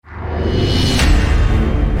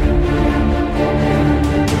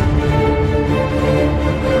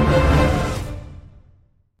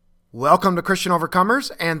Welcome to Christian Overcomers,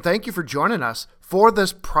 and thank you for joining us for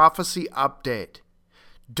this prophecy update.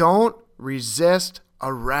 Don't resist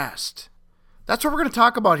arrest. That's what we're going to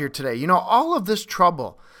talk about here today. You know, all of this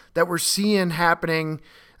trouble that we're seeing happening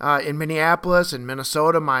in Minneapolis and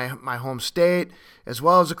Minnesota, my home state, as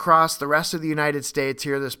well as across the rest of the United States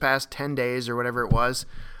here this past 10 days or whatever it was,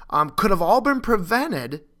 could have all been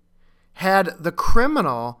prevented had the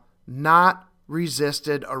criminal not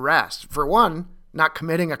resisted arrest. For one, not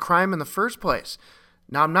committing a crime in the first place.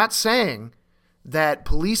 Now, I'm not saying that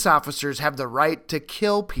police officers have the right to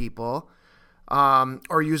kill people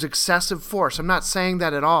or use excessive force. I'm not saying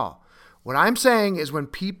that at all. What I'm saying is when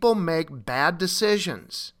people make bad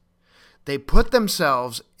decisions, they put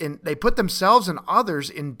themselves and others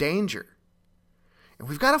in danger. And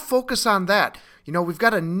we've got to focus on that. You know, we've got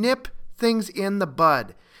to nip things in the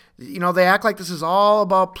bud. You know, they act like this is all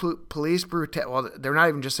about police brutality. Well, they're not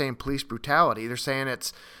even just saying police brutality. They're saying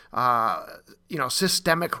it's,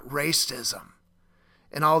 systemic racism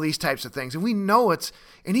and all these types of things. And we know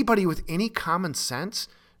anybody with any common sense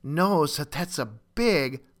knows that that's a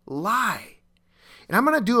big lie. And I'm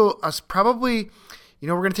going to do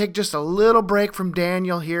we're going to take just a little break from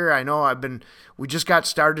Daniel here. I know we just got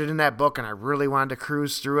started in that book and I really wanted to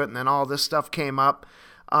cruise through it. And then all this stuff came up.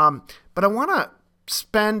 But I want to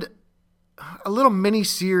spend a little mini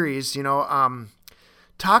series,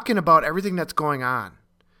 talking about everything that's going on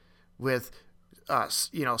with,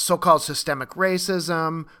 so-called systemic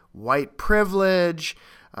racism, white privilege,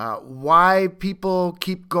 why people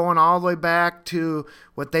keep going all the way back to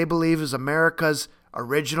what they believe is America's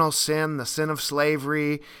original sin, the sin of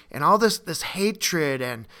slavery, and all this hatred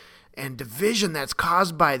and division that's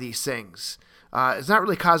caused by these things. It's not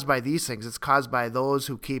really caused by these things. It's caused by those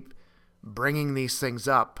who keep bringing these things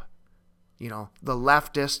up, the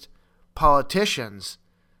leftist politicians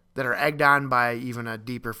that are egged on by even a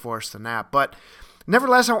deeper force than that. But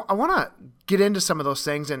nevertheless, I want to get into some of those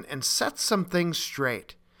things and set some things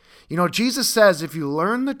straight. Jesus says, if you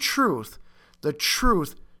learn the truth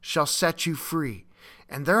shall set you free.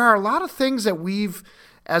 And there are a lot of things that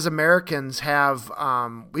as Americans,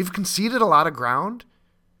 we've conceded a lot of ground.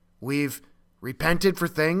 We've repented for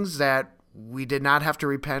things that we did not have to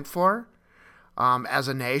repent for as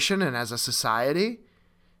a nation and as a society.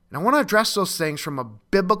 And I want to address those things from a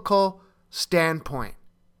biblical standpoint,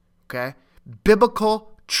 okay?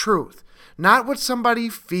 Biblical truth. Not what somebody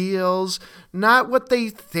feels, not what they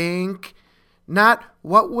think, not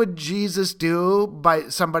what would Jesus do by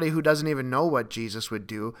somebody who doesn't even know what Jesus would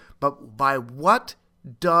do, but by what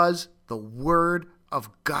does the Word of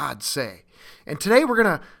God say. And today we're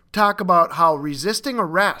going to talk about how resisting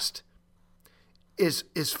arrest is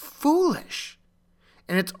foolish.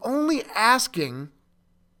 And it's only asking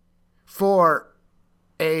for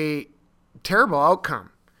a terrible outcome.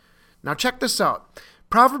 Now check this out.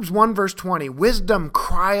 Proverbs 1 verse 20, wisdom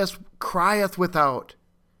crieth without.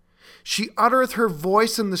 She uttereth her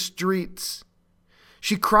voice in the streets.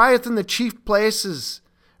 She crieth in the chief places,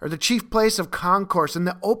 or the chief place of concourse, in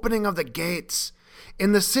the opening of the gates.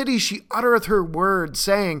 In the city she uttereth her word,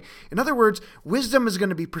 saying, in other words, wisdom is going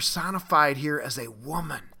to be personified here as a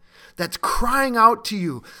woman that's crying out to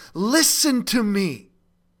you, listen to me.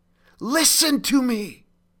 Listen to me.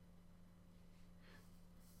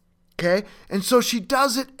 Okay? And so she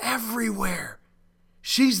does it everywhere.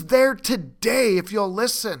 She's there today if you'll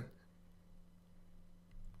listen.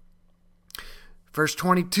 Verse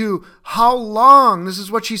 22, how long, this is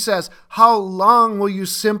what she says, how long will you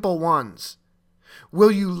simple ones?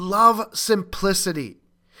 Will you love simplicity?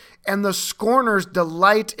 And the scorners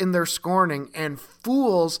delight in their scorning, and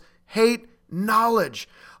fools hate knowledge.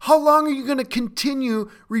 How long are you going to continue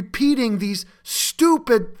repeating these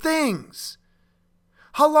stupid things?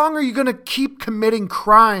 How long are you going to keep committing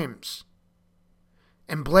crimes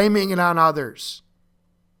and blaming it on others?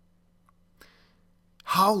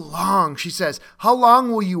 How long, she says, how long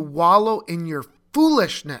will you wallow in your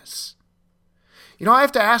foolishness? I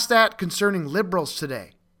have to ask that concerning liberals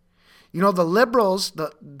today. The liberals,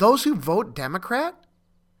 those who vote Democrat,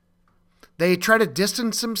 they try to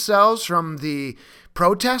distance themselves from the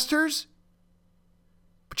protesters.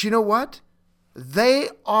 But you know what? They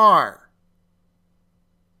are,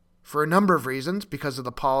 for a number of reasons, because of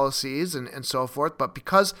the policies and so forth, but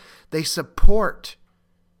because they support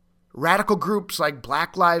radical groups like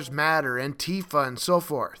Black Lives Matter, Antifa, and so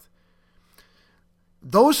forth.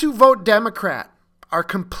 Those who vote Democrat are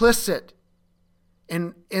complicit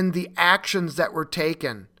in the actions that were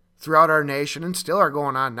taken throughout our nation and still are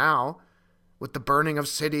going on now with the burning of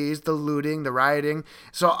cities, the looting, the rioting.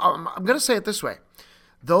 So I'm going to say it this way.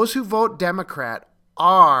 Those who vote Democrat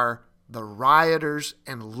are the rioters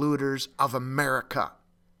and looters of America.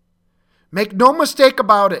 Make no mistake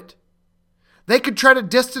about it. They could try to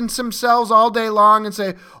distance themselves all day long and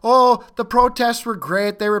say, oh, the protests were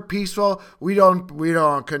great. They were peaceful. We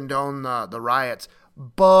don't condone the riots.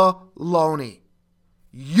 Baloney.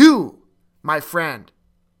 You, my friend,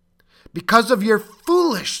 because of your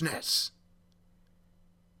foolishness,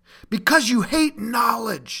 because you hate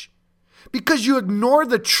knowledge, because you ignore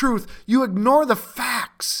the truth, you ignore the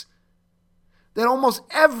facts, that almost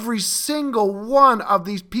every single one of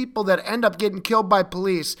these people that end up getting killed by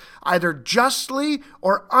police, either justly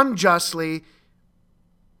or unjustly,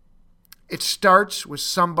 it starts with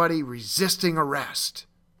somebody resisting arrest.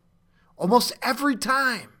 Almost every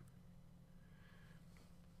time.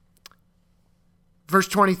 Verse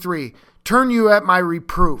 23, turn you at my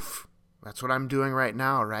reproof. That's what I'm doing right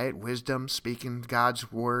now, right? Wisdom, speaking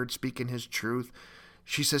God's word, speaking his truth.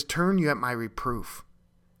 She says, turn you at my reproof.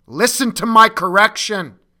 Listen to my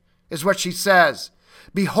correction, is what she says.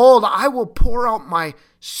 Behold, I will pour out my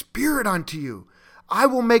spirit unto you. I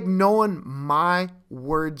will make known my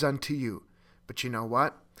words unto you. But you know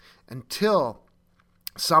what? Until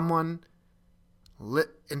someone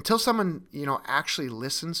actually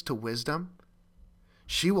listens to wisdom,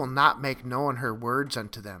 she will not make known her words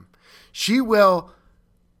unto them. We're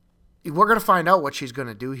going to find out what she's going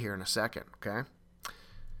to do here in a second, okay?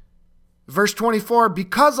 Verse 24,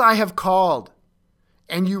 because I have called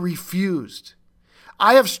and you refused.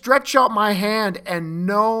 I have stretched out my hand and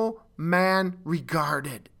no man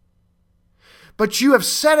regarded. But you have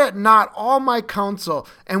set at naught all my counsel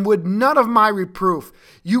and would none of my reproof.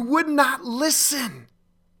 You would not listen.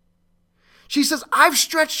 She says, I've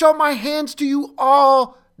stretched out my hands to you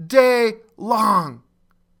all day long.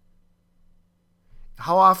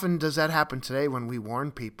 How often does that happen today when we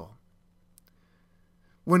warn people?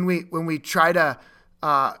 When we try to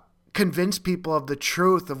convince people of the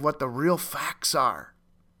truth of what the real facts are.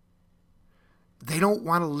 They don't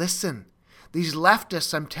want to listen. These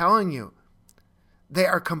leftists, I'm telling you, they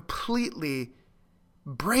are completely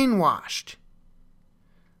brainwashed.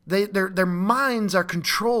 Their minds are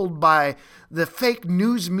controlled by the fake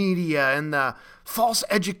news media and the false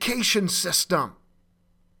education system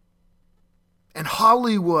and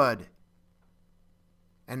Hollywood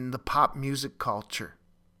and the pop music culture.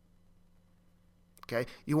 Okay?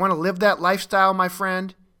 You want to live that lifestyle, my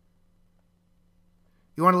friend?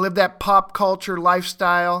 You want to live that pop culture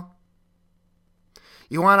lifestyle?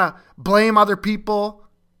 You want to blame other people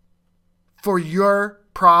for your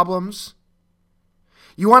problems?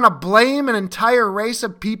 You want to blame an entire race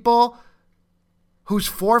of people whose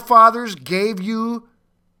forefathers gave you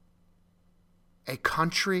a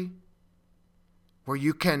country where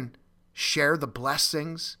you can share the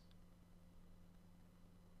blessings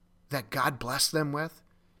that God blessed them with?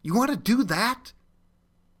 You want to do that?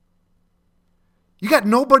 You got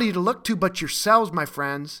nobody to look to but yourselves, my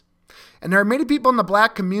friends. And there are many people in the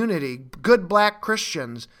black community, good black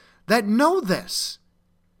Christians, that know this.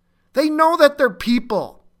 They know that they're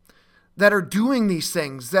people that are doing these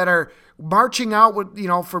things, that are marching out with,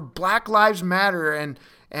 for Black Lives Matter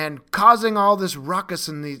and causing all this ruckus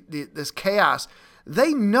and this chaos.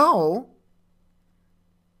 They know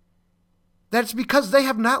that it's because they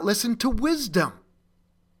have not listened to wisdom.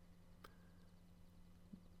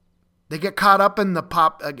 They get caught up in the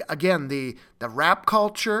the rap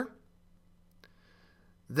culture.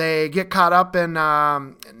 They get caught up in,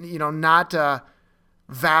 not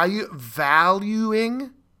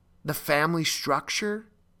valuing the family structure,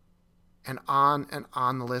 and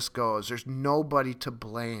on the list goes. There's nobody to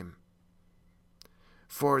blame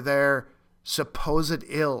for their supposed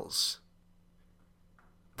ills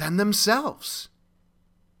than themselves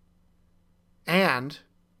and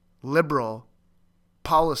liberal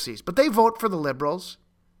policies. But they vote for the liberals,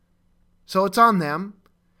 so it's on them.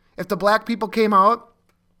 If the black people came out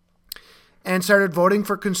and started voting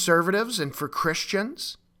for conservatives and for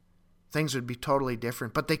Christians, things would be totally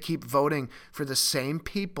different. But they keep voting for the same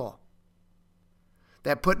people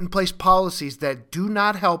that put in place policies that do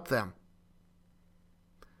not help them.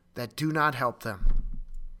 That do not help them.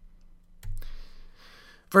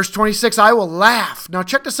 Verse 26, I will laugh. Now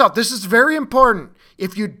check this out. This is very important.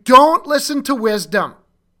 If you don't listen to wisdom,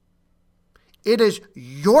 it is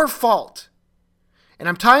your fault. And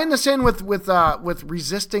I'm tying this in with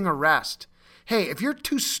resisting arrest. Hey, if you're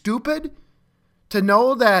too stupid to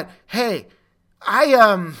know that, hey,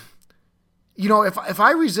 if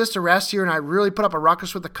I resist arrest here and I really put up a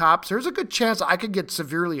ruckus with the cops, there's a good chance I could get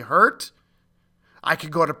severely hurt. I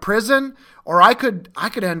could go to prison, or I could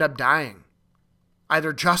end up dying,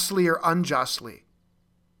 either justly or unjustly.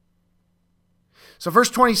 So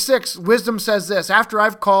verse 26, wisdom says this, after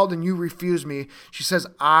I've called and you refuse me, she says,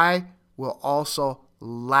 I will also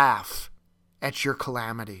laugh at your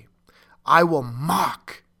calamity. I will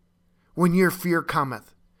mock when your fear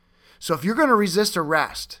cometh. So if you're going to resist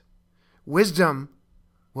arrest, wisdom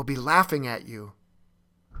will be laughing at you,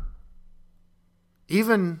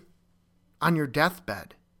 even on your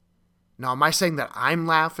deathbed. Now, am I saying that I'm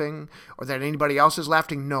laughing or that anybody else is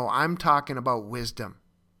laughing? No, I'm talking about wisdom.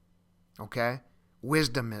 Okay?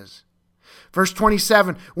 Wisdom is. Verse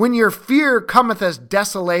 27, when your fear cometh as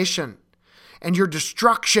desolation, and your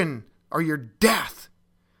destruction or your death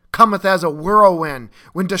cometh as a whirlwind,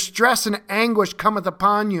 when distress and anguish cometh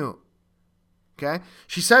upon you. Okay?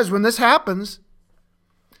 She says, when this happens,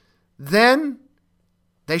 then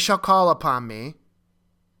they shall call upon me.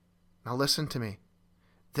 Now listen to me.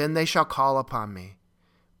 Then they shall call upon me,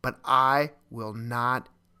 but I will not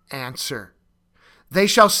answer. They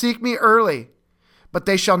shall seek me early, but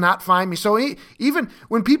they shall not find me. So even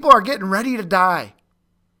when people are getting ready to die,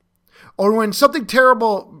 or when something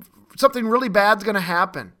terrible, something really bad is going to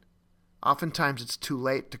happen, oftentimes it's too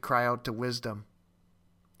late to cry out to wisdom.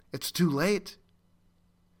 It's too late,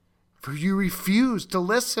 for you refuse to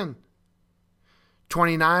listen.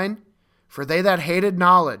 29, for they that hated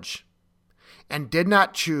knowledge and did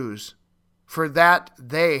not choose, for that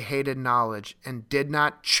they hated knowledge and did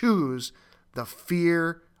not choose the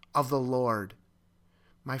fear of the Lord.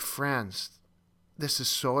 My friends, this is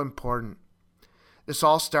so important. This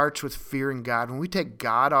all starts with fearing God. When we take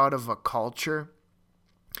God out of a culture,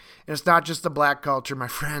 and it's not just the black culture, my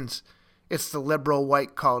friends, it's the liberal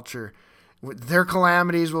white culture. Their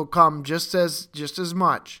calamities will come just as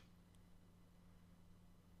much.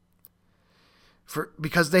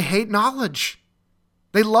 Because they hate knowledge.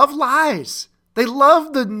 They love lies. They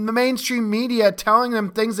love the mainstream media telling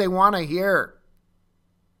them things they want to hear.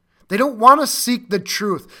 They don't want to seek the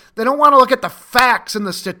truth. They don't want to look at the facts and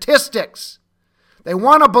the statistics. They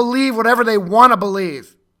want to believe whatever they want to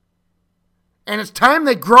believe. And it's time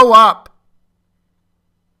they grow up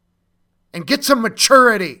and get some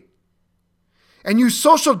maturity. And you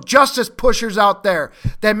social justice pushers out there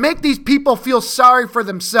that make these people feel sorry for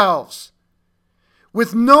themselves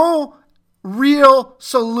with no real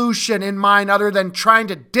solution in mind other than trying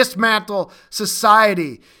to dismantle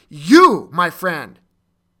society. You, my friend,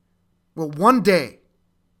 will one day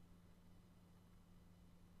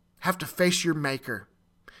have to face your maker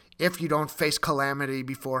if you don't face calamity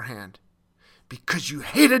beforehand, because you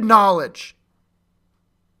hated knowledge.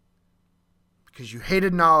 Because you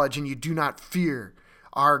hated knowledge and you do not fear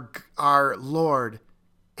our Lord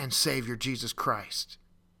and Savior Jesus Christ.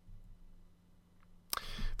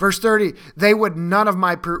 Verse 30, they would none of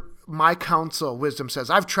my counsel, wisdom says.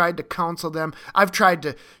 I've tried to counsel them. I've tried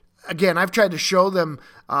to show them,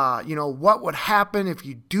 what would happen if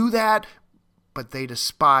you do that, but they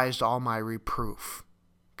despised all my reproof.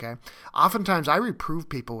 Okay? Oftentimes I reprove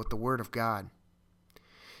people with the word of God.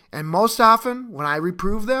 And most often when I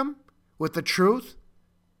reprove them with the truth,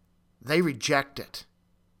 they reject it.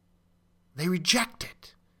 They reject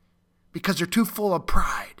it because they're too full of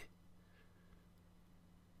pride.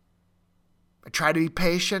 I try to be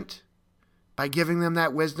patient by giving them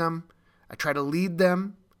that wisdom. I try to lead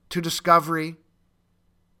them to discovery,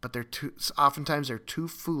 but oftentimes they're too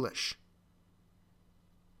foolish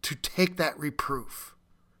to take that reproof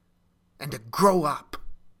and to grow up.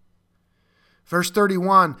 Verse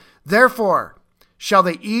 31, therefore shall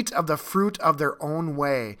they eat of the fruit of their own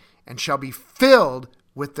way and shall be filled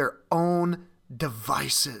with their own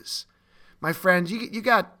devices. My friends, you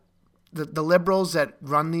got the liberals that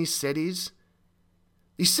run these cities.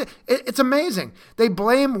 It's amazing. They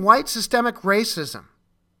blame white systemic racism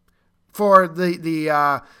for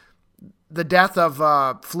the death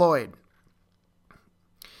of Floyd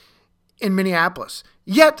in Minneapolis.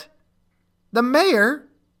 Yet the mayor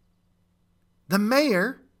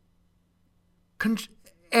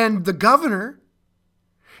and the governor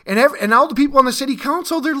and all the people on the city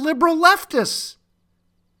council, they're liberal leftists.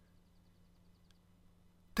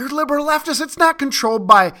 They're liberal leftists. It's not controlled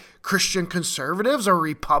by Christian conservatives or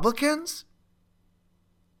Republicans.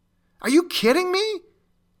 Are you kidding me?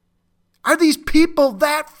 Are these people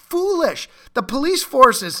that foolish? The police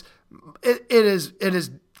force is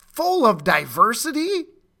full of diversity.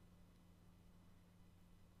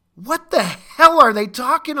 What the hell are they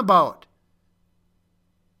talking about?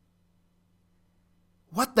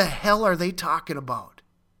 What the hell are they talking about?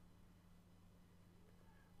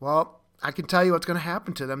 Well, I can tell you what's going to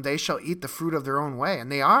happen to them. They shall eat the fruit of their own way.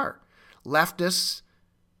 And they are. Leftists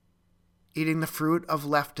eating the fruit of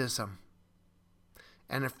leftism.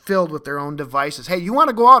 and are filled with their own devices. Hey, you want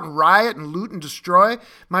to go out and riot and loot and destroy?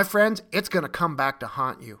 My friends, it's going to come back to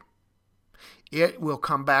haunt you. It will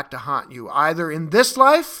come back to haunt you, either in this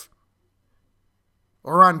life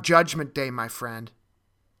or on Judgment Day, my friend.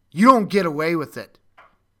 You don't get away with it.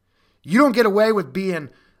 You don't get away with being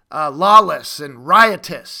lawless and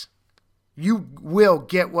riotous. You will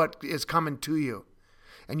get what is coming to you.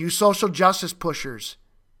 And you social justice pushers,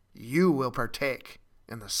 you will partake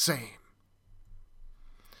in the same.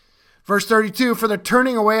 Verse 32, for the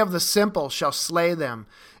turning away of the simple shall slay them,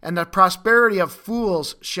 and the prosperity of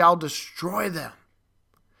fools shall destroy them.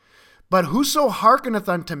 But whoso hearkeneth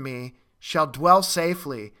unto me shall dwell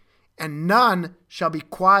safely, and none shall be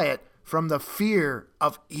quiet from the fear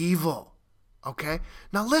of evil. Okay?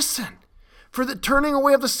 Now listen. For the turning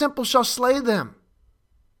away of the simple shall slay them.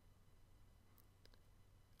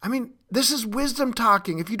 I mean, this is wisdom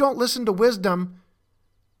talking. If you don't listen to wisdom,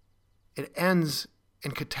 it ends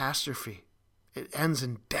in catastrophe. It ends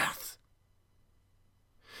in death.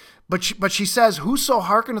 But she says, whoso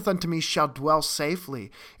hearkeneth unto me shall dwell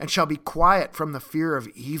safely, and shall be quiet from the fear of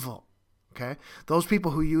evil. Okay? Those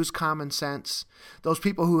people who use common sense, those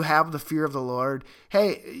people who have the fear of the Lord,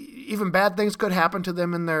 hey, even bad things could happen to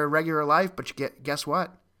them in their regular life, but guess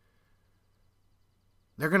what?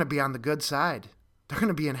 They're going to be on the good side. They're going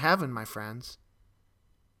to be in heaven, my friends.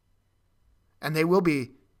 And they will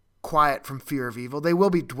be quiet from fear of evil. They will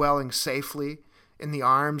be dwelling safely in the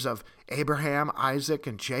arms of Abraham, Isaac,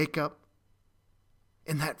 and Jacob,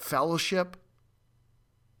 in that fellowship.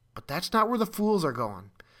 But that's not where the fools are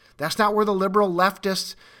going. That's not where the liberal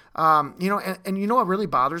leftists, and you know what really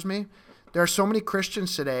bothers me? There are so many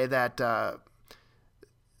Christians today that,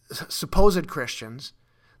 supposed Christians,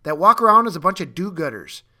 that walk around as a bunch of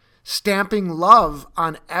do-gooders, stamping love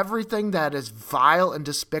on everything that is vile and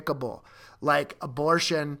despicable, like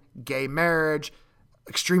abortion, gay marriage,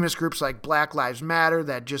 extremist groups like Black Lives Matter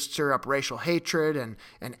that just stir up racial hatred and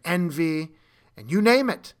envy, and you name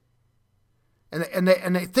it. And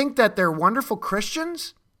they think that they're wonderful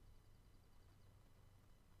Christians.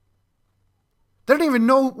 They don't even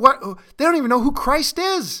know who Christ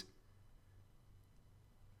is.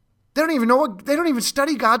 They don't even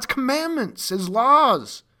study God's commandments, his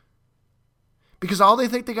laws. Because all they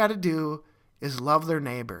think they got to do is love their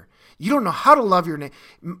neighbor. You don't know how to love your neighbor.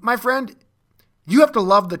 My friend, you have to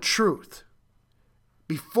love the truth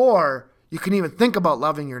before you can even think about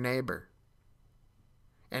loving your neighbor.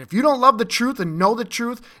 And if you don't love the truth and know the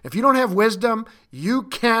truth, if you don't have wisdom, you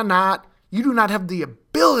do not have the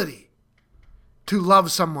ability to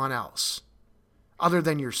love someone else other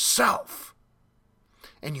than yourself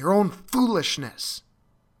and your own foolishness.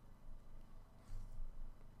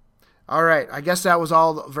 All right, I guess that was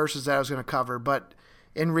all the verses that I was going to cover, but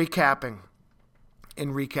in recapping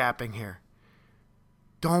here,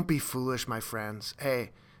 don't be foolish, my friends.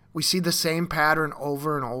 Hey, we see the same pattern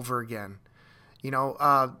over and over again. You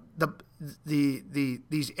know,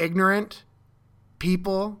 these ignorant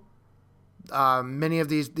people, many of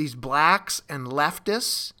these blacks and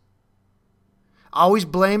leftists, always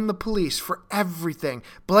blame the police for everything.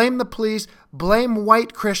 Blame the police, blame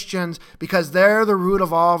white Christians because they're the root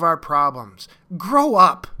of all of our problems. Grow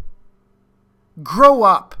up. Grow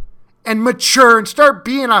up and mature and start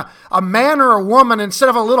being a man or a woman instead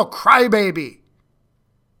of a little crybaby.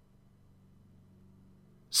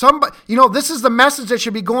 This is the message that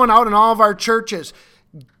should be going out in all of our churches.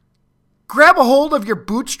 Grab a hold of your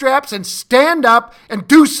bootstraps and stand up and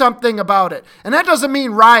do something about it. And that doesn't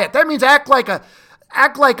mean riot. That means act like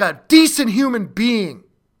a decent human being.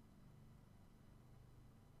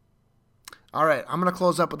 All right, I'm going to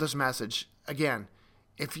close up with this message. Again,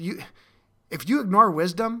 if you ignore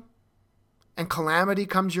wisdom and calamity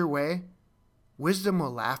comes your way, wisdom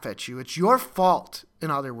will laugh at you. It's your fault, in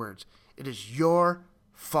other words. It is your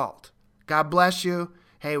fault. God bless you.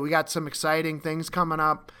 Hey, we got some exciting things coming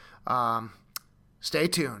up. Stay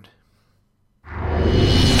tuned.